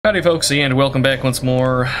Howdy folks, and welcome back once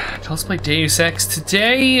more to Let's Play Deus Ex.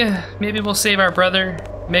 Today, maybe we'll save our brother,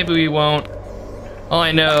 maybe we won't. All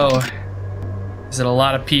I know is that a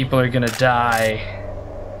lot of people are gonna die.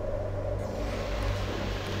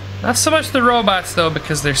 Not so much the robots though,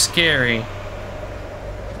 because they're scary.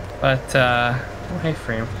 But, oh hey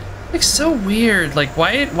frame. Like so weird, like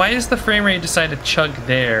why does the frame rate decide to chug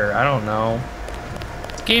there? I don't know.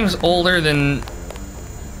 This game's older than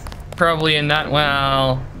probably a not,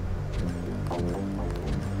 well,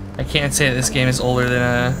 I can't say that this game is older than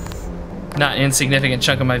a not insignificant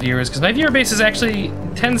chunk of my viewers, because my viewer base is actually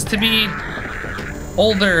tends to be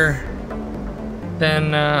older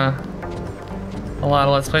than a lot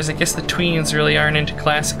of Let's Plays. I guess the tweens really aren't into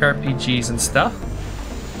classic RPGs and stuff.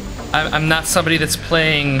 I'm not somebody that's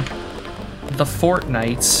playing the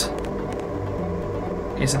Fortnites.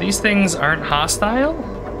 Okay, so these things aren't hostile?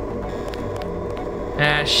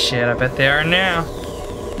 Ah, shit, I bet they are now.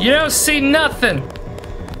 You don't see nothing!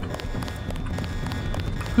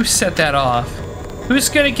 Who set that off? Who's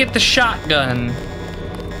gonna get the shotgun?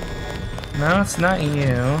 No, it's not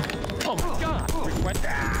you. Oh my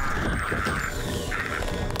God!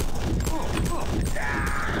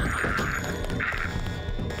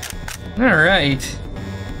 Alright.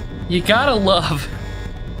 You gotta love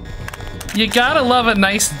a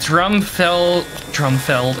nice drum-fed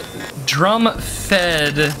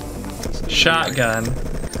shotgun.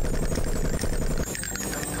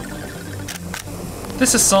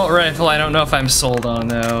 This assault rifle, I don't know if I'm sold on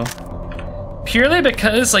though. Purely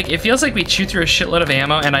because, like, it feels like we chew through a shitload of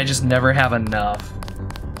ammo and I just never have enough.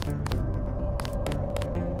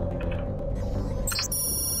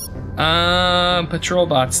 Patrol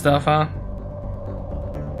bot stuff, huh?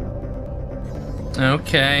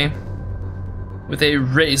 Okay. With a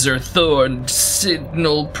razor thorn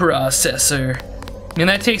signal processor. And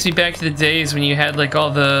that takes me back to the days when you had like all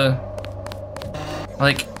the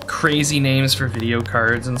like crazy names for video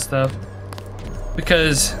cards and stuff.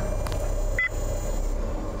 Because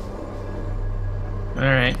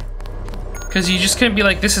alright. Because you just couldn't be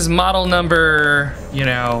like, this is model number, you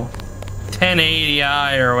know,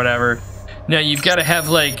 1080i or whatever. No, you've got to have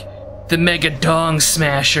like the Mega Dong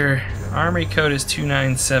Smasher. Armory code is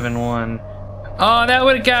 2971. Oh, that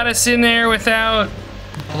would have got us in there without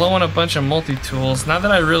blowing a bunch of multi-tools. Not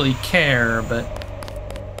that I really care, but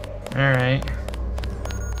alright.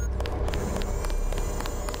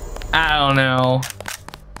 I don't know.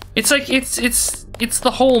 It's like it's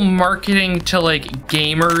the whole marketing to like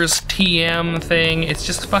gamers TM thing. It's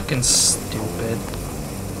just fucking stupid.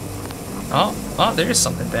 Oh, there's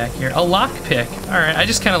something back here. A lockpick. Alright, I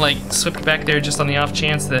just kinda like slipped back there just on the off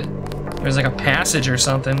chance that there's like a passage or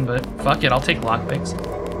something, but fuck it, I'll take lockpicks.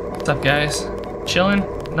 What's up, guys? Chilling?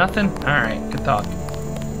 Nothing? Alright, good talk.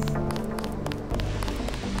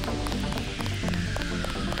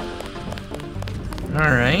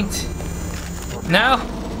 Alright. No!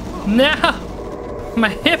 No! My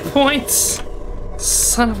hit points!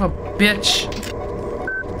 Son of a bitch.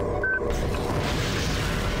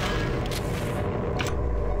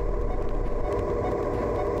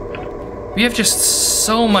 We have just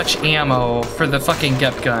so much ammo for the fucking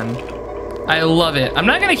Gep gun. I love it. I'm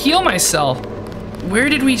not gonna heal myself. Where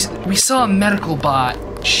did we saw a medical bot.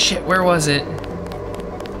 Shit, where was it?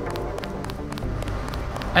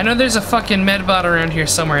 I know there's a fucking med bot around here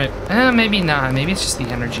somewhere. Maybe not. Maybe it's just the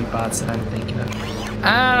energy bots that I'm thinking of.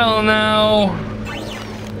 I don't know.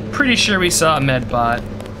 Pretty sure we saw a med bot.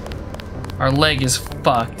 Our leg is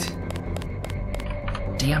fucked.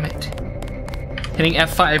 Damn it. Hitting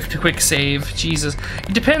F5 to quick save. Jesus.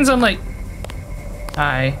 It depends on like...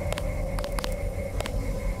 Hi.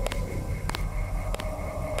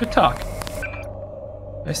 Good talk.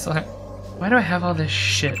 I still have... Why do I have all this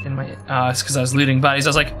shit in my... it's because I was looting bodies. I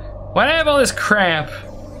was like, why do I have all this crap?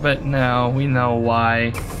 But no, we know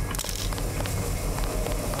why.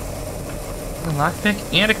 A lockpick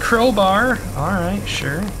and a crowbar. Alright,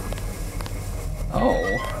 sure.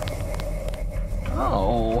 Oh.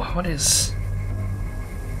 Oh, what is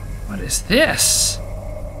this?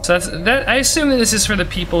 So that I assume that this is for the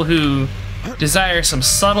people who desire some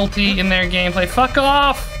subtlety in their gameplay. Fuck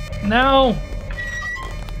off! No!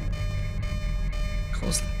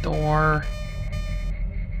 Close the door.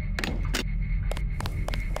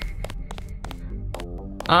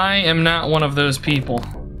 I am not one of those people.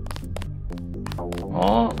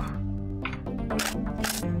 Oh.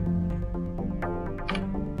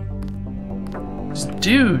 These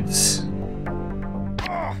dudes.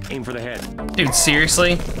 Aim for the head. Dude,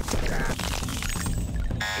 seriously? Aim for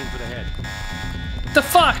the head. The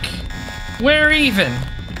fuck? Where even?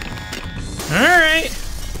 Alright.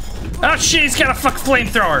 Oh shit, he's got a fuck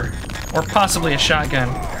flamethrower! Or possibly a shotgun.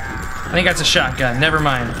 I think that's a shotgun, never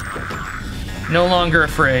mind. No longer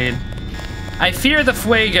afraid. I fear the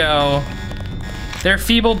fuego. They're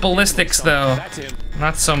feeble ballistics though. That's him.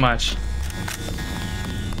 Not so much.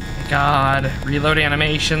 God, reload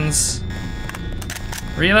animations.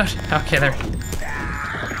 Reload? Okay, there.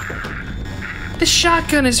 The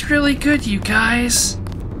shotgun is really good, you guys.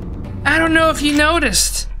 I don't know if you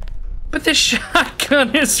noticed, but the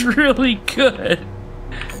shotgun is really good.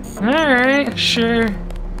 Alright, sure.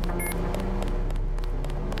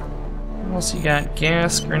 What else you got?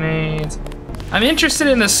 Gas grenades. I'm interested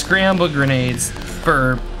in the scramble grenades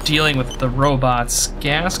for dealing with the robots.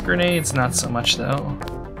 Gas grenades, not so much though.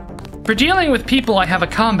 For dealing with people, I have a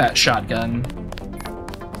combat shotgun.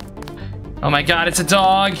 Oh my god, it's a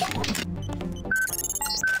dog!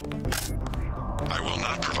 I will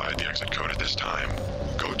not provide the exit code at this time.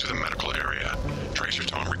 Go to the medical area. Tracer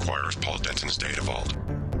tone requires Paul Denton's data vault.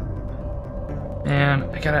 Man,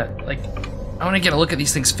 I gotta, like, I wanna get a look at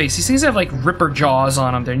these things' face. These things have, like, ripper jaws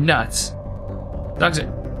on them. They're nuts. Dogs are,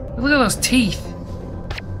 look at those teeth.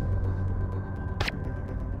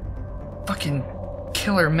 Fucking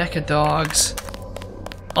killer mecha dogs.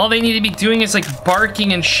 All they need to be doing is, like,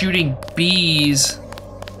 barking and shooting bees.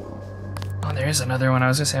 Oh, there is another one. I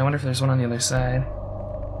was gonna say, I wonder if there's one on the other side.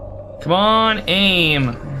 Come on, aim.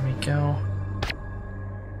 There we go.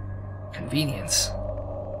 Convenience.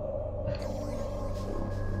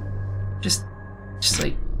 Just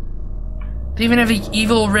like, they even have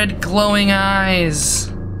evil red glowing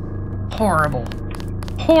eyes. Horrible.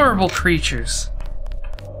 Horrible creatures.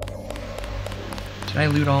 Did I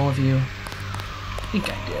loot all of you? I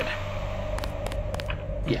think I did.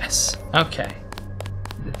 Yes, okay.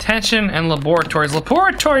 Detention and laboratories.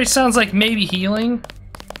 Laboratory sounds like maybe healing.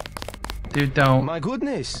 Dude, don't. My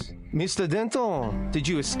goodness, Mr. Denton, did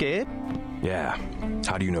you escape? Yeah.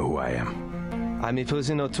 How do you know who I am? I'm a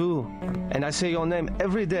prisoner too, and I say your name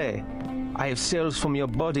every day. I have cells from your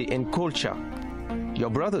body and culture. Your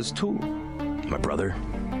brothers too. My brother?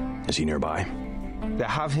 Is he nearby? They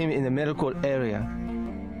have him in the medical area.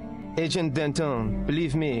 Agent Denton,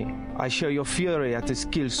 believe me, I share your fury at the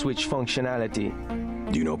skill switch functionality.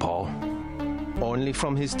 Do you know Paul? Only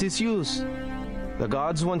from his tissues. The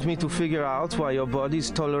gods want me to figure out why your bodies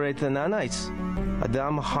tolerate the nanites. A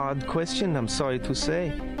damn hard question, I'm sorry to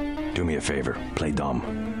say. Do me a favor, play dumb.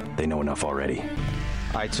 They know enough already.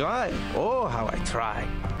 I try. Oh, how I try.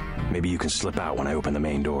 Maybe you can slip out when I open the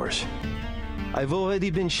main doors. I've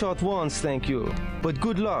already been shot once, thank you. But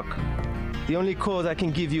good luck. The only code I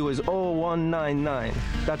can give you is 0199.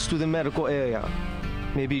 That's to the medical area.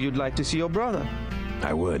 Maybe you'd like to see your brother.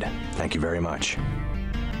 I would. Thank you very much.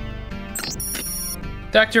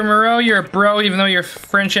 Dr. Moreau, you're a bro, even though your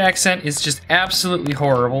French accent is just absolutely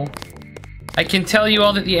horrible. I can tell you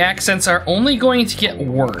all that the accents are only going to get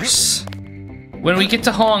worse. When we get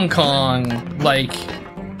to Hong Kong, like,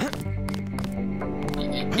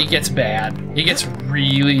 it gets bad. It gets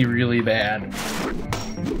really, really bad.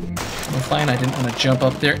 Well, fine, I didn't want to jump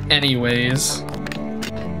up there anyways.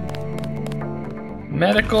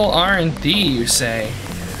 Medical R&D, you say?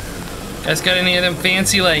 Guys got any of them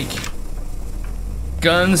fancy, like,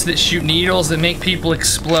 guns that shoot needles that make people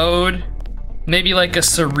explode? Maybe like a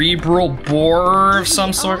cerebral borer of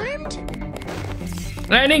some sort?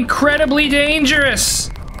 And incredibly dangerous!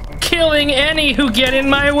 Killing any who get in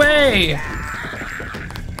my way!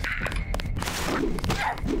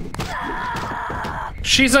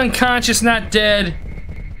 She's unconscious, not dead.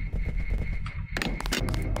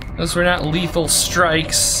 Those were not lethal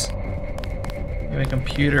strikes. Maybe a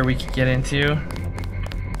computer we could get into.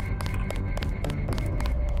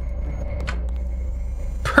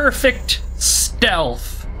 Perfect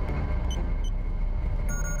stealth.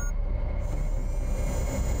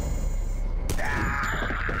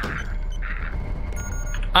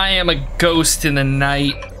 I am a ghost in the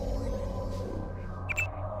night.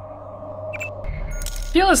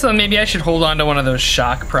 I feel as though maybe I should hold on to one of those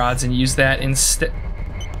shock prods and use that instead.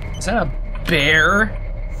 Is that a bear?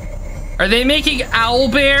 Are they making owl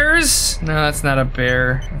bears? No, that's not a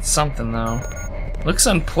bear. It's something though. Looks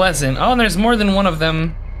unpleasant. Oh, and there's more than one of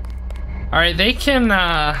them. All right, they can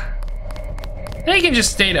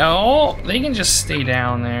just stay. Oh, they can just stay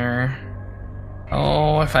down there.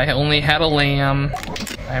 Oh, if I only had a lamb.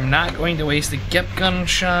 I'm not going to waste a Gep gun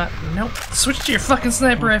shot. Nope. Switch to your fucking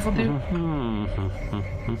sniper rifle, dude.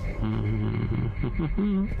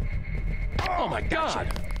 Oh my god!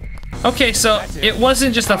 Okay, so it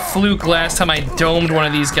wasn't just a fluke last time I domed one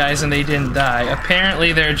of these guys and they didn't die.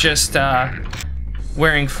 Apparently they're just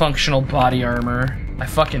wearing functional body armor. I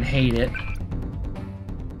fucking hate it.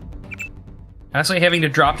 Honestly, having to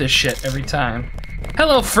drop this shit every time.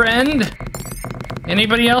 Hello, friend!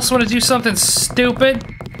 Anybody else want to do something stupid?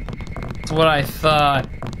 That's what I thought.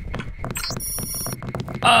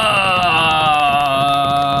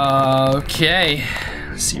 Okay.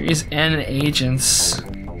 Series N agents.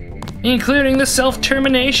 Including the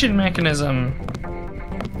self-termination mechanism.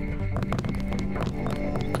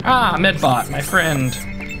 Ah, Medbot, my friend.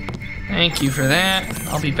 Thank you for that.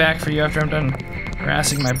 I'll be back for you after I'm done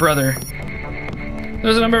harassing my brother.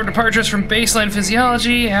 There's a number of departures from baseline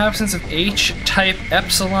physiology, absence of H-type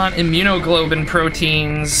epsilon immunoglobulin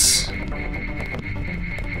proteins.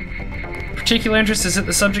 Particular interest is that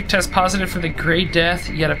the subject tests positive for the Grey Death,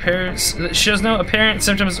 yet shows no apparent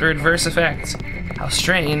symptoms or adverse effects. How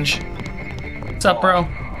strange. What's up, bro?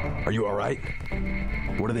 Are you alright?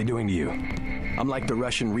 What are they doing to you? I'm like the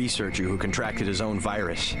Russian researcher who contracted his own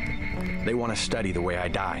virus. They want to study the way I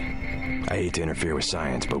die. I hate to interfere with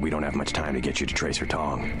science, but we don't have much time to get you to Tracer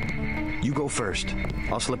Tong. You go first.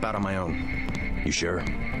 I'll slip out on my own. You sure?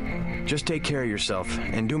 Just take care of yourself,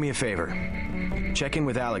 and do me a favor. Check in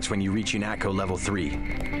with Alex when you reach UNATCO level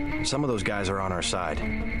 3. Some of those guys are on our side.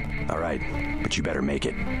 Alright, but you better make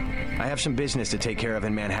it. I have some business to take care of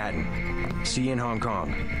in Manhattan. See you in Hong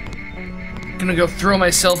Kong. I'm gonna go throw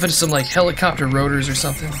myself into some, like, helicopter rotors or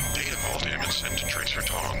something. Data vault image sent to Tracer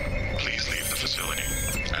Tong. Please leave the facility.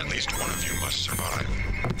 At least one of you must survive.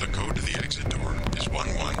 The code to the exit door is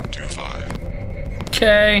 1125.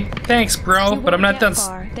 Okay, thanks, bro, but I'm not done.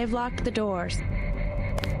 They've locked the doors.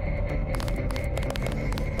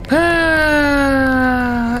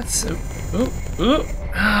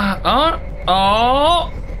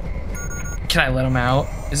 Oh! Can I let him out?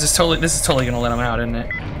 This is totally gonna let him out, isn't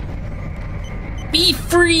it? Be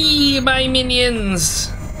free, my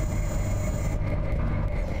minions!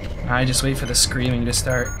 I just wait for the screaming to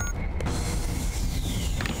start.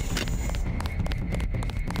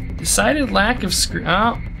 Decided lack of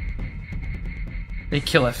oh. They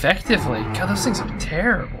kill effectively. God, those things are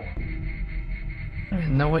terrible. I don't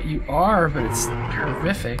even know what you are, but it's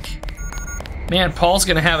horrific. Man, Paul's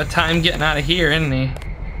gonna have a time getting out of here, isn't he?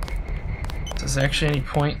 Is there actually any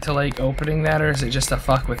point to, like, opening that, or is it just to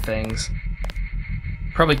fuck with things?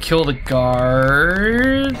 Probably kill the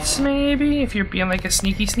guards, maybe, if you're being like a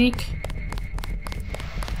sneaky sneak.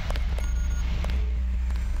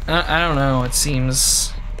 I don't know, it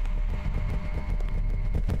seems...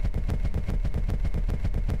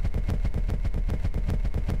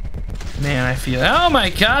 Man, I feel... Oh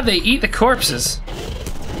my god, they eat the corpses!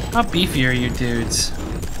 How beefy are you dudes?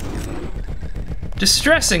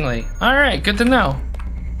 Distressingly. Alright, good to know.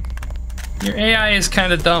 Your AI is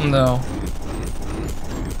kind of dumb, though.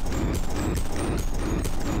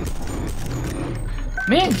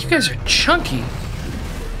 Man, you guys are chunky.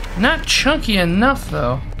 Not chunky enough,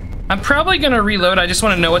 though. I'm probably gonna reload. I just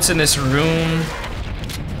want to know what's in this room.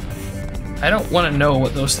 I don't want to know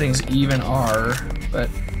what those things even are, but...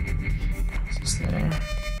 What's there?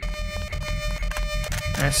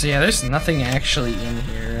 Alright, so yeah, there's nothing actually in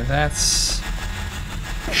here. That's...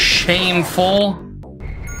 shameful.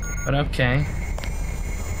 But okay.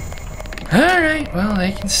 Alright, well,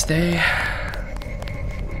 they can stay.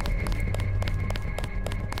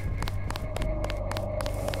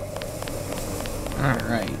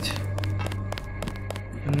 Alright.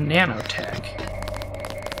 Nanotech.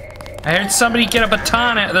 I heard somebody get a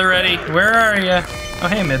baton at the ready. Where are you? Oh,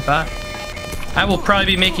 hey, Midbot. I will probably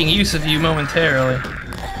be making use of you momentarily.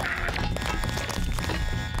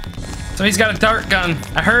 So he's got a dart gun.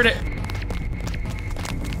 I heard it.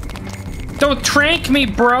 Don't trank me,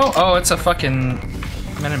 bro. Oh, it's a fucking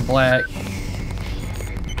Men in Black.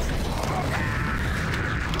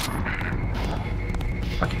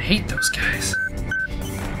 Fucking hate those guys.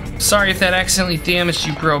 Sorry if that accidentally damaged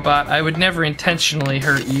you, Brobot. I would never intentionally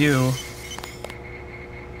hurt you.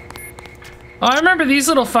 Oh, I remember these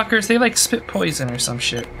little fuckers. They like spit poison or some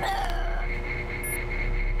shit.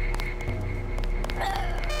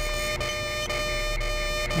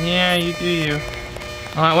 Yeah, you do you.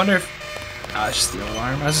 Oh, I wonder if... Oh, it's just the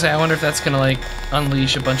alarm. I was gonna say, I wonder if that's gonna, like,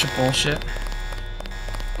 unleash a bunch of bullshit.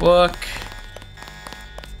 Book.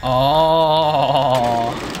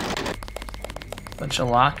 Oh. Bunch of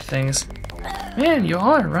locked things. Man, you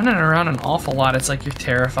all are running around an awful lot. It's like you're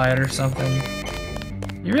terrified or something.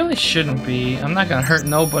 You really shouldn't be. I'm not gonna hurt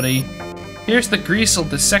nobody. Here's the Greasel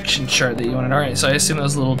dissection chart that you wanted. Alright, so I assume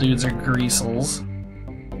those little dudes are Greasels.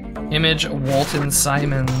 Image Walton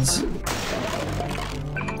Simons.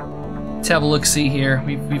 Let's have a look-see here.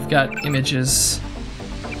 We've got images.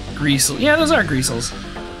 Greasel. Yeah, those are Greasels.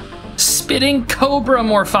 Spitting Cobra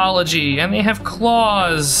morphology, and they have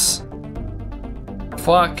claws.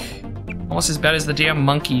 Fuck. Almost as bad as the damn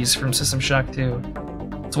monkeys from System Shock 2.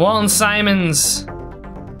 It's Walton Simons.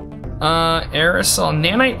 Aerosol.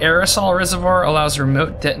 Nanite aerosol reservoir allows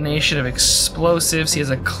remote detonation of explosives. He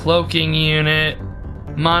has a cloaking unit.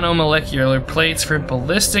 Monomolecular plates for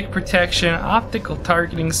ballistic protection. Optical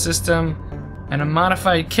targeting system. And a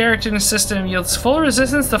modified character system yields full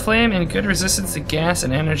resistance to flame and good resistance to gas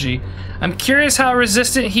and energy. I'm curious how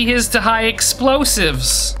resistant he is to high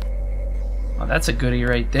explosives. Oh, that's a goodie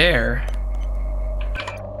right there.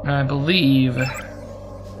 I believe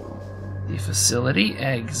the facility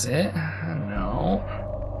exit. No.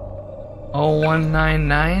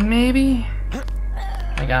 0199 maybe?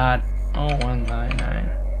 My god. 0199.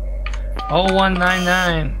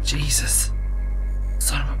 0199. Jesus.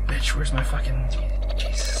 Son of a bitch, where's my fucking...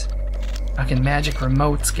 Jesus. Fucking magic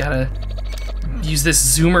remotes, gotta use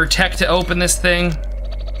this zoomer tech to open this thing.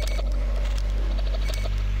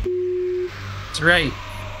 That's right.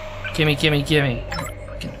 Gimme, gimme, gimme.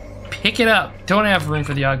 Fucking pick it up. Don't have room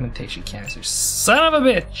for the augmentation canister. Son of a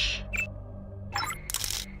bitch!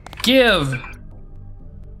 Give!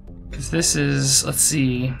 Because this is... let's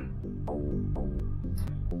see...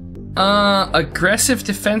 aggressive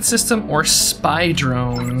defense system or spy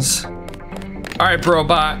drones. Alright, Brobot.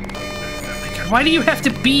 Oh my god, why do you have to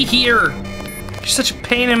be here? You're such a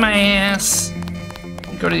pain in my ass.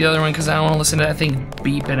 Go to the other one because I don't want to listen to that thing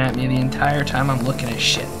beeping at me the entire time I'm looking at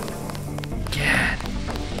shit. God.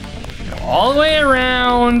 Go all the way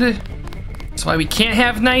around. That's why we can't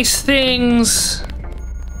have nice things.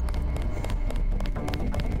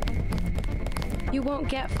 You won't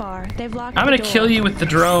get far. They've locked I'm the gonna door. kill you with the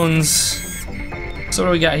drones. So what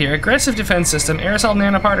do we got here? Aggressive defense system. Aerosol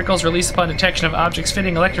nanoparticles released upon detection of objects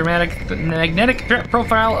fitting magnetic threat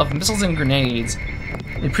profile of missiles and grenades.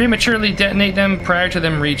 They prematurely detonate them prior to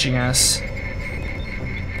them reaching us.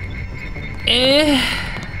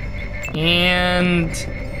 And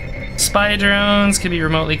spy drones can be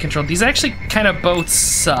remotely controlled. These actually kind of both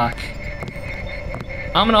suck.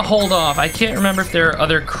 I'm gonna hold off. I can't remember if there are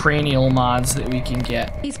other cranial mods that we can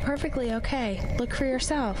get. He's perfectly okay. Look for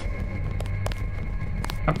yourself.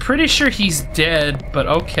 I'm pretty sure he's dead, but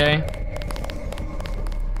okay.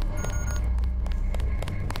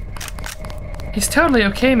 He's totally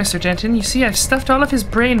okay, Mr. Denton. You see, I've stuffed all of his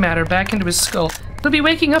brain matter back into his skull. He'll be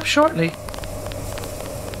waking up shortly.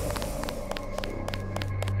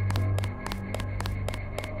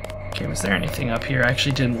 Okay, was there anything up here? I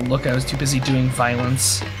actually didn't look. I was too busy doing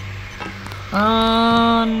violence.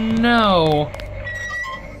 No.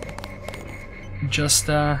 Just,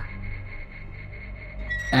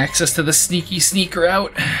 access to the sneaky sneak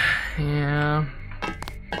route. Yeah.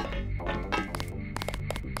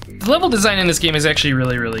 The level design in this game is actually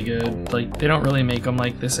really, really good. Like, they don't really make them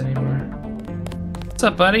like this anymore. What's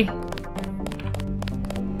up, buddy?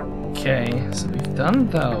 Okay, so we've done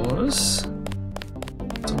those.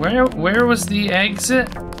 So where was the exit?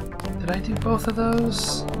 Did I do both of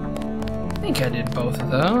those? I think I did both of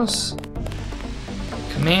those.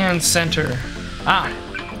 Command center. Ah,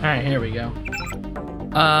 all right, here we go.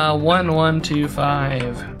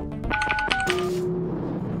 1125.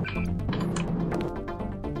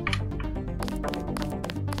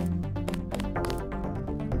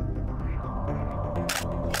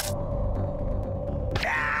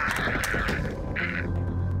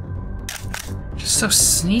 Just so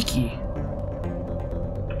sneaky.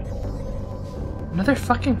 Another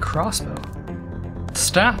fucking crossbow.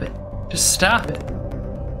 Stop it. Just stop it.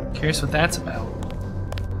 Curious what that's about.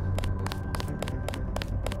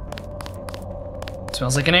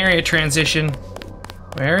 Smells like an area transition.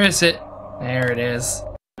 Where is it? There it is.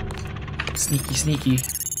 Sneaky, sneaky.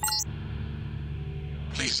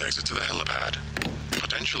 Please exit to the helipad.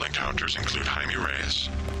 Potential encounters include Jaime Reyes,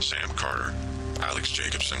 Sam Carter, Alex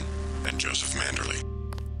Jacobson, and Joseph Manderley.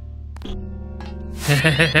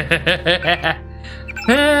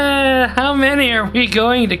 How many are we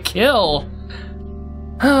going to kill?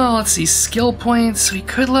 Oh, let's see. Skill points. We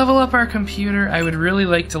could level up our computer. I would really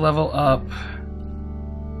like to level up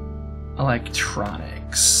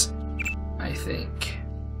electronics, I think.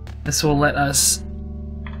 This will let us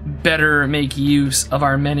better make use of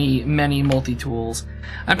our many, many multi-tools.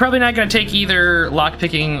 I'm probably not going to take either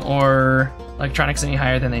lockpicking or electronics any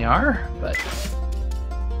higher than they are, but...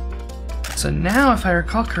 So now, if I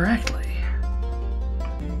recall correctly,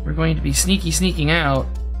 we're going to be sneaking out.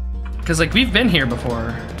 Because, like, we've been here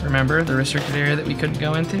before, remember? The restricted area that we couldn't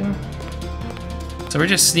go into? So we're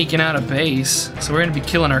just sneaking out of base. So we're going to be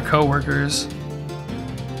killing our co-workers.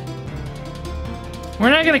 We're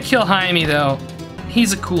not going to kill Jaime, though.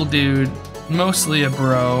 He's a cool dude. Mostly a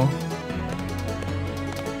bro.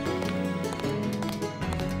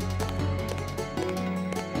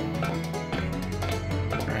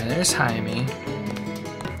 Alright, there's Jaime.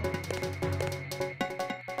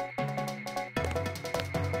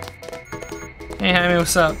 Hey Jaime,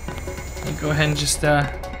 what's up? You go ahead and just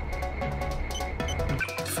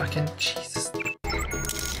fucking Jesus.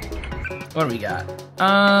 What do we got?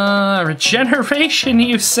 Regeneration,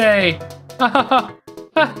 you say? What's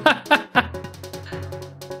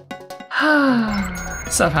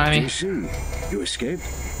up, Jaime? JC, you escaped?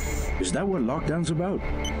 Is that what lockdown's about?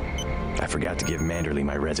 I forgot to give Manderley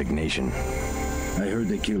my resignation. I heard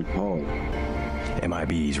they killed Paul.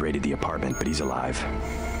 MIB's raided the apartment, but he's alive.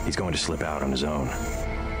 He's going to slip out on his own.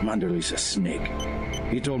 Manderley's a snake.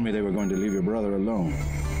 He told me they were going to leave your brother alone.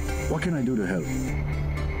 What can I do to help?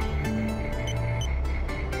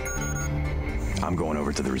 I'm going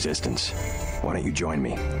over to the Resistance. Why don't you join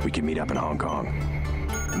me? We can meet up in Hong Kong.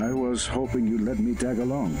 I was hoping you'd let me tag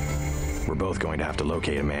along. We're both going to have to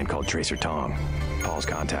locate a man called Tracer Tong. Paul's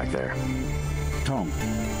contact there. Tom,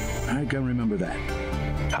 I can remember that.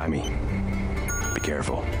 Jaime, be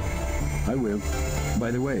careful. I will.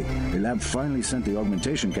 By the way, the lab finally sent the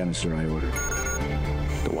augmentation canister I ordered.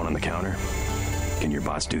 The one on the counter? Can your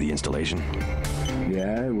bots do the installation?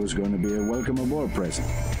 Yeah, it was going to be a welcome aboard present.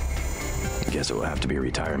 I guess it will have to be a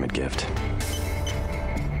retirement gift.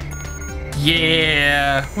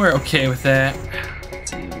 Yeah, we're okay with that.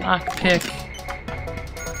 Let's see, lockpick.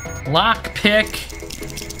 Lockpick.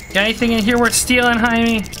 Got anything in here worth stealing,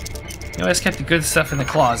 Jaime? You always kept the good stuff in the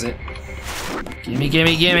closet. Gimme,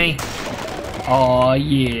 gimme, gimme. Aw,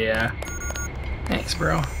 yeah. Thanks,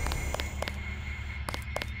 bro.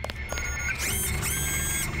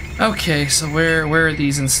 Okay, so where are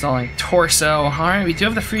these installing? Torso. Alright, we do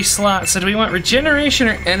have the free slot. So do we want regeneration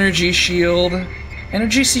or energy shield?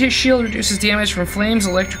 Energy shield reduces damage from flames,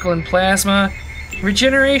 electrical, and plasma.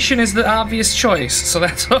 Regeneration is the obvious choice, so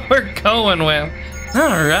that's what we're going with.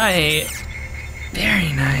 Alright.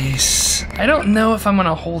 Very nice. I don't know if I'm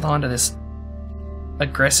gonna hold on to this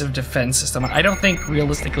aggressive defense system. I don't think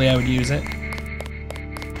realistically I would use it.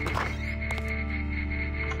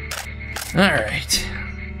 Alright.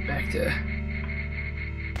 Back to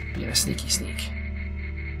being a sneaky sneak.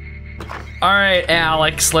 Alright,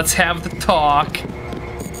 Alex, let's have the talk.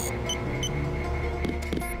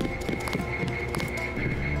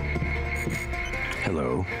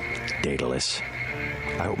 Hello, Daedalus.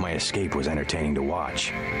 I hope my escape was entertaining to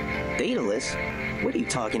watch. Daedalus? What are you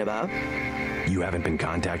talking about? You haven't been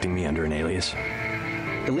contacting me under an alias?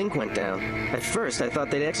 The link went down. At first, I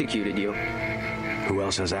thought they'd executed you. Who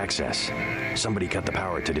else has access? Somebody cut the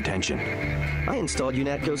power to detention. I installed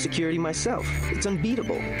UNATCO security myself. It's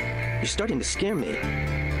unbeatable. You're starting to scare me.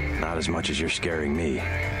 Not as much as you're scaring me.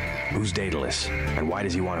 Who's Daedalus, and why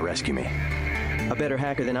does he want to rescue me? A better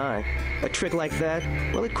hacker than I. A trick like that?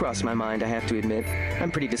 Well, it crossed my mind, I have to admit.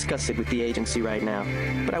 I'm pretty disgusted with the agency right now,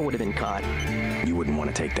 but I would have been caught. You wouldn't want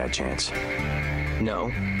to take that chance.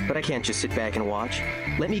 No, but I can't just sit back and watch.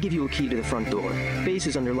 Let me give you a key to the front door. Base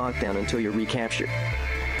is under lockdown until you're recaptured.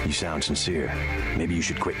 You sound sincere. Maybe you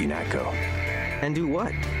should quit UNATCO. And do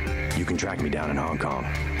what? You can track me down in Hong Kong.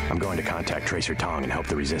 I'm going to contact Tracer Tong and help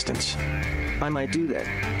the Resistance. I might do that.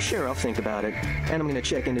 Sure, I'll think about it. And I'm gonna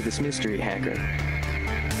check into this mystery hacker.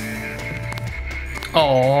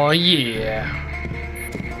 Oh yeah.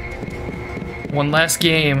 One last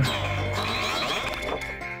game.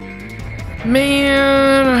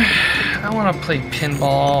 Man, I want to play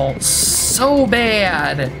pinball so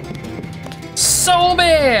bad. So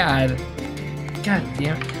bad. God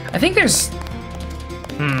damn it. I think there's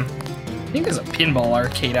a pinball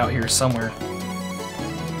arcade out here somewhere.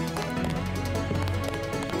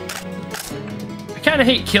 I kind of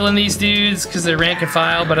hate killing these dudes because they're rank and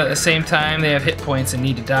file, but at the same time they have hit points and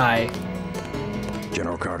need to die.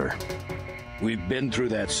 General Carter. We've been through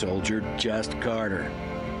that, soldier. Just Carter.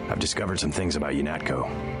 I've discovered some things about UNATCO.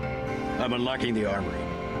 I'm unlocking the armory.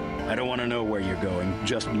 I don't want to know where you're going.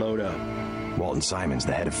 Just load up. Walton Simon's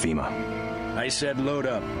the head of FEMA. I said load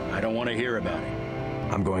up. I don't want to hear about it.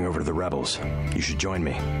 I'm going over to the rebels. You should join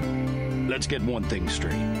me. Let's get one thing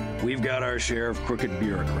straight. We've got our share of crooked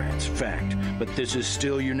bureaucrats, fact. But this is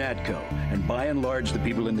still UNATCO, and by and large the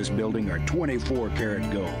people in this building are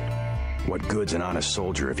 24-karat gold. What good's an honest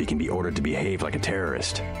soldier if he can be ordered to behave like a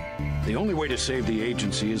terrorist? The only way to save the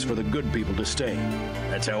agency is for the good people to stay.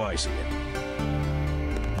 That's how I see it.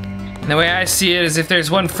 And the way I see it is if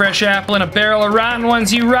there's one fresh apple in a barrel of rotten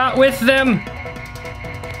ones, you rot with them.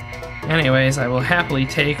 Anyways, I will happily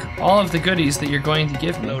take all of the goodies that you're going to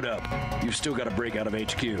give me. Load up. You've still got to break out of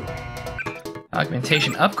HQ.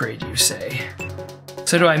 Augmentation upgrade, you say?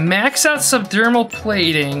 So do I max out subdermal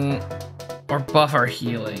plating or buff our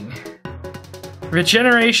healing?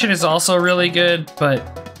 Regeneration is also really good,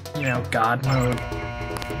 but you know, God mode.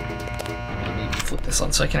 Maybe flip this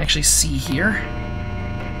on so I can actually see here.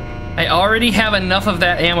 I already have enough of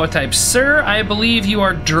that ammo type. Sir, I believe you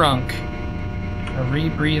are drunk. A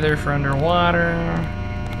rebreather for underwater.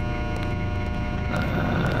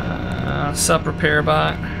 Sup, repair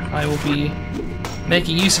bot. I will be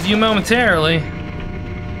making use of you momentarily.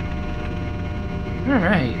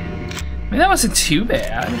 Alright. I mean, that wasn't too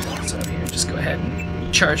bad. So here, just go ahead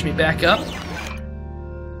and charge me back up.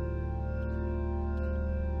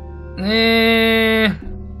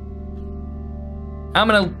 I'm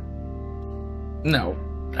gonna... No,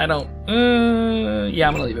 I don't... yeah,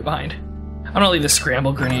 I'm gonna leave it behind. I'm gonna leave the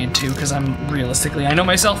scramble grenade too, because I'm realistically, I know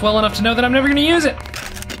myself well enough to know that I'm never gonna use it.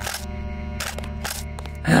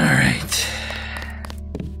 Alright.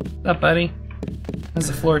 What's up, buddy? How's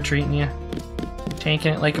the floor treating you?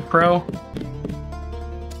 Tanking it like a pro?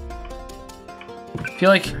 I feel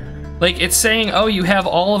like it's saying, oh, you have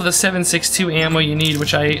all of the 7.62 ammo you need,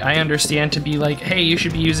 which I understand to be like, hey, you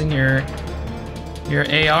should be using your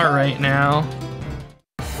AR right now.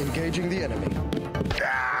 Engaging the enemy.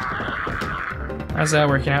 How's that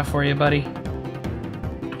working out for you, buddy?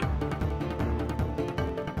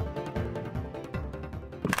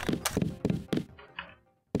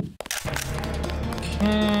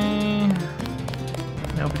 Okay.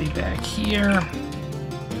 Nobody back here.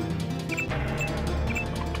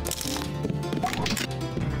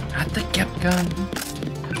 Not the Gep gun.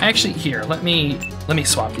 Actually, here, let me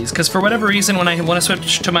swap these, because for whatever reason, when I want to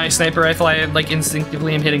switch to my sniper rifle, I like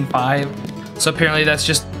instinctively am hitting 5. So apparently that's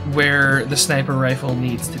just where the sniper rifle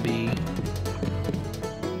needs to be.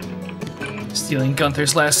 Stealing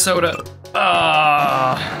Gunther's last soda.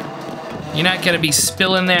 Ah, you're not gonna be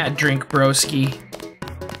spilling that drink, broski.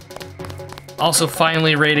 Also,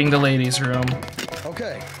 finally raiding the ladies' room.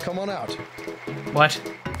 Okay, come on out. What?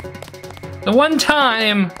 The one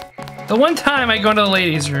time I go into the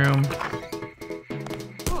ladies' room.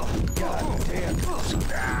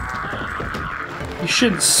 You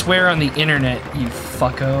shouldn't swear on the internet, you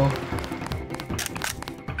fucko.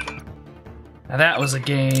 Now that was a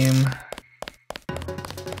game.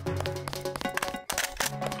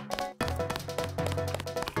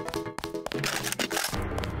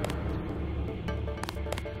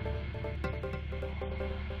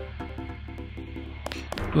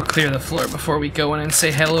 We'll clear the floor before we go in and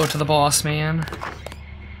say hello to the boss man.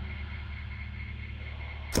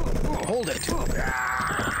 Hold it.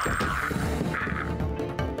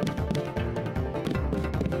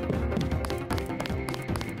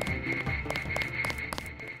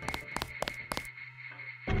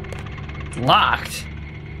 Locked?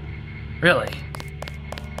 Really?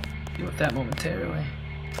 Deal with that momentarily.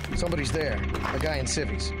 Somebody's there. A guy in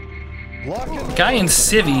civvies. Lock it. Guy in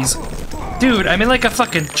civvies? Dude, I'm in like a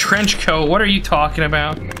fucking trench coat. What are you talking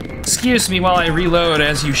about? Excuse me while I reload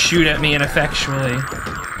as you shoot at me ineffectually.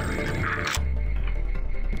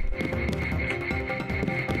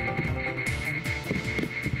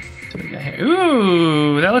 What do we got here?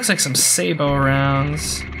 Ooh, that looks like some Sabo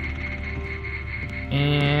rounds.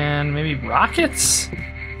 And maybe rockets?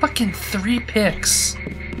 Fucking 3 picks.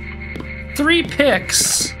 3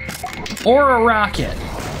 picks or a rocket.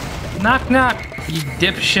 Knock knock, you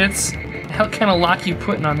dipshits. The hell kind of lock you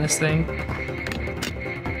putting on this thing?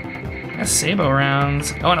 That's Sabo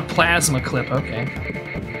rounds. Oh, and a plasma clip, okay.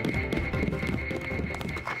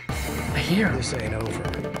 I hear him. This ain't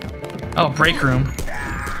over. Oh, break room.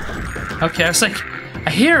 Okay, I was like,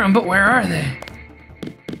 I hear them, but where are they?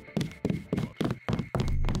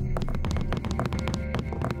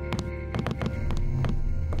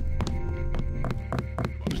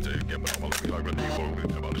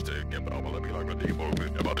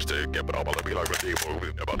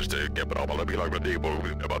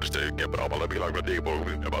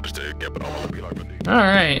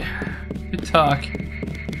 Alright, good talk.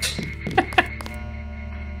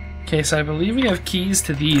 Okay, so I believe we have keys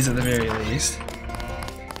to these at the very least.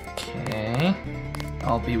 Okay,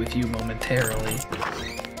 I'll be with you momentarily.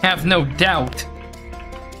 Have no doubt.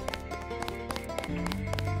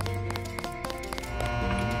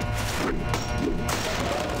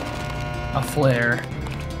 A flare.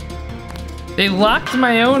 They locked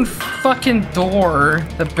my own fucking door,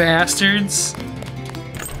 the bastards.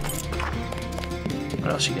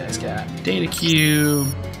 What else you guys got? Data cube.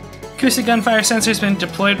 Acoustic gunfire sensor has been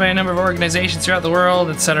deployed by a number of organizations throughout the world,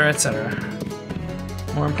 etc., etc.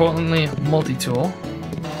 More importantly, multi-tool.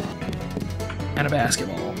 And a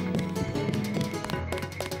basketball.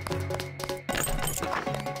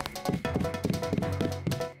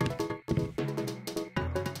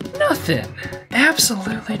 Nothing.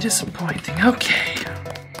 Absolutely disappointing. Okay.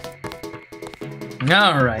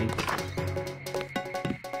 Alright.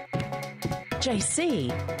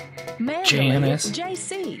 JC. Manderley, Janice. it's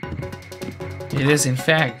JC. It is, in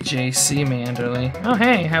fact, JC Manderley. Oh,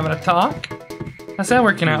 hey, having a talk? How's that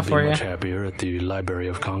working out for you? Much happier at the Library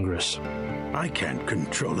of Congress. I can't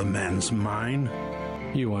control a man's mind.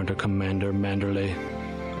 You aren't a commander, Manderley.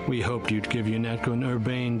 We hoped you'd give UNATCO an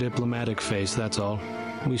urbane diplomatic face, that's all.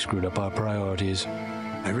 We screwed up our priorities.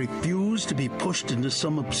 I refuse to be pushed into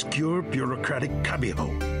some obscure bureaucratic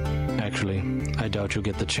cubbyhole. Actually, I doubt you'll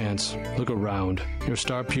get the chance. Look around. Your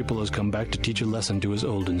star pupil has come back to teach a lesson to his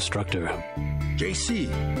old instructor. JC.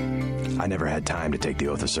 I never had time to take the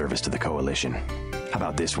oath of service to the Coalition. How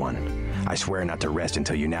about this one? I swear not to rest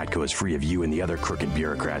until UNATCO is free of you and the other crooked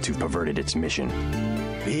bureaucrats who've perverted its mission.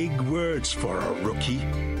 Big words for a rookie.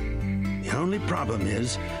 The only problem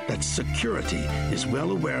is that security is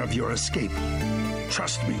well aware of your escape.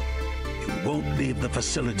 Trust me, you won't leave the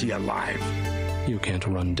facility alive. You can't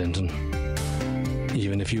run, Denton.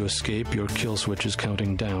 Even if you escape, your kill switch is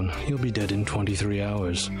counting down. You'll be dead in 23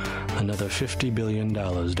 hours. Another $50 billion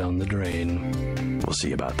down the drain. We'll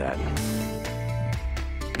see about that.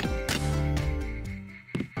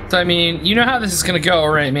 So, I mean, you know how this is gonna go,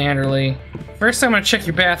 right, Manderley? First, I'm gonna check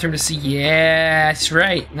your bathroom to see. Yeah, that's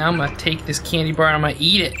right. Now I'm gonna take this candy bar and I'm gonna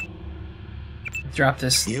eat it. Drop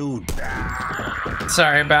this. You.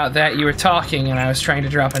 Sorry about that. You were talking and I was trying to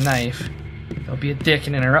drop a knife. Don't be a dick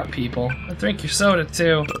and interrupt people. I'll drink your soda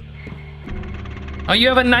too. Oh, you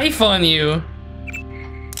have a knife on you.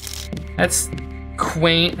 That's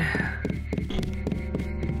quaint.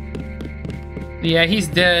 Yeah, he's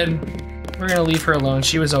dead. We're gonna leave her alone.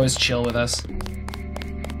 She was always chill with us.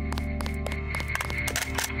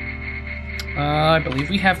 I believe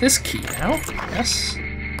we have this key now. Yes.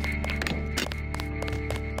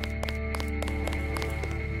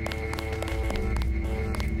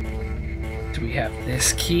 Do we have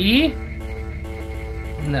this key?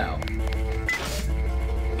 No.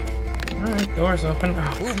 Alright, door's open.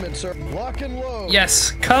 Oh. Movement, sir. Lock and load.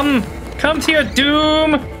 Yes, come to your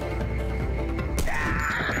doom!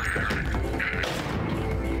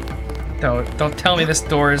 Don't tell me this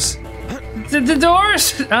door's... The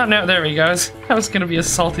doors! Oh no, there he goes. I was gonna be a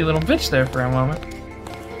salty little bitch there for a moment.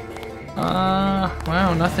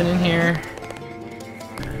 Wow, nothing in here.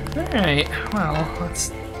 Alright, well,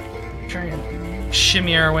 let's try and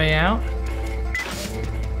shimmy our way out.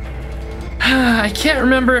 I can't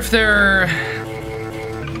remember if they're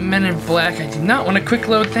men in black. I do not want a quick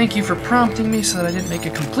load. Thank you for prompting me so that I didn't make a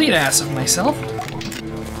complete ass of myself.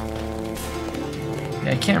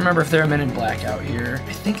 Yeah, I can't remember if there are men in black out here.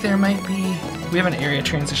 I think there might be. We have an area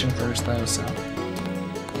transition first, though, so.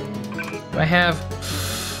 Do I have...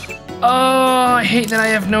 Oh, I hate that I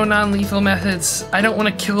have no non-lethal methods. I don't want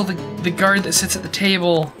to kill the guard that sits at the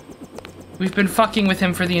table. We've been fucking with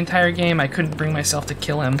him for the entire game. I couldn't bring myself to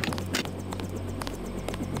kill him.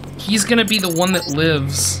 He's gonna be the one that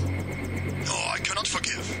lives. No, I cannot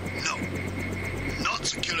forgive. No. Not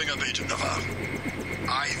the killing of Agent Navarre.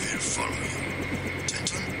 I will follow you.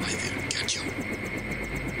 Denton, I will get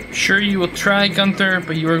you. Sure, you will try, Gunther,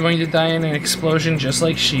 but you are going to die in an explosion just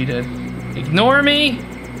like she did. Ignore me!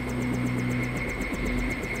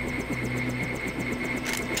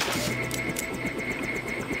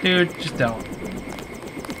 Dude, just don't.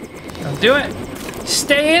 Don't do it!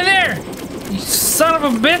 Stay in there! You son of a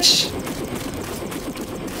bitch!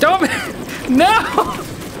 Don't... No!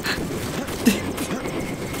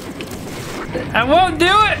 I won't do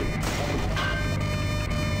it!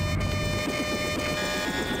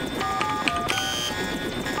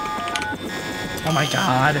 Oh my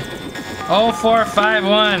god.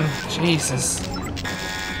 0451. Jesus.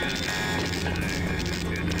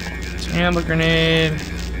 Amber grenade.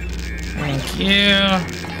 Thank you.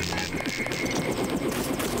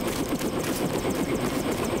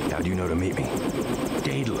 How'd you know to meet me?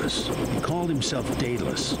 Daedalus. He called himself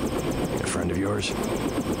Daedalus. A friend of yours?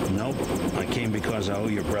 Nope. I came because I owe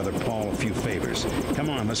your brother Paul a few favors. Come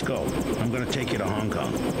on, let's go. I'm gonna take you to Hong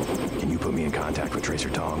Kong. Can you put me in contact with Tracer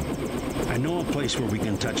Tong? I know a place where we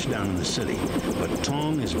can touch down in the city, but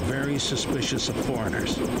Tong is very suspicious of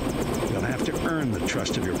foreigners. You'll have to earn the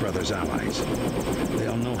trust of your brother's allies.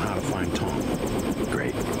 They'll know how to find Tong.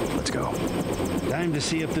 Great. Let's go. Time to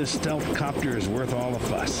see if this stealth copter is worth all the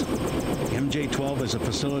fuss. MJ-12 has a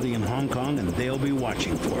facility in Hong Kong, and they'll be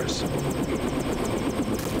watching for us.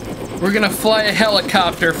 We're gonna fly a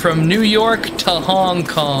helicopter from New York to Hong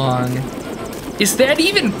Kong. Is that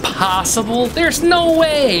even possible? There's no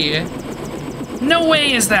way! No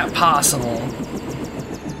way is that possible.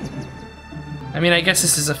 I mean, I guess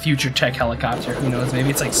this is a future tech helicopter. Who knows? Maybe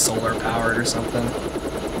it's like solar powered or something.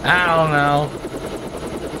 I don't know.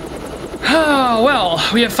 Oh, well,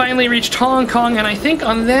 we have finally reached Hong Kong, and I think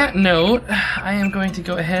on that note, I am going to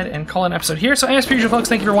go ahead and call an episode here. So as per usual, folks,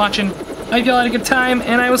 thank you for watching. I hope you all had a good time,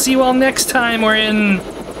 and I will see you all next time wherein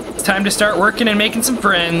it's time to start working and making some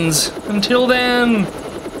friends. Until then...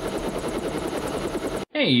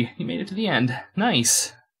 Hey, you made it to the end.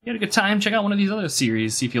 Nice. You had a good time? Check out one of these other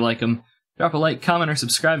series, see if you like them. Drop a like, comment, or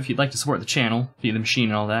subscribe if you'd like to support the channel, via the machine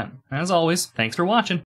and all that. As always, thanks for watching.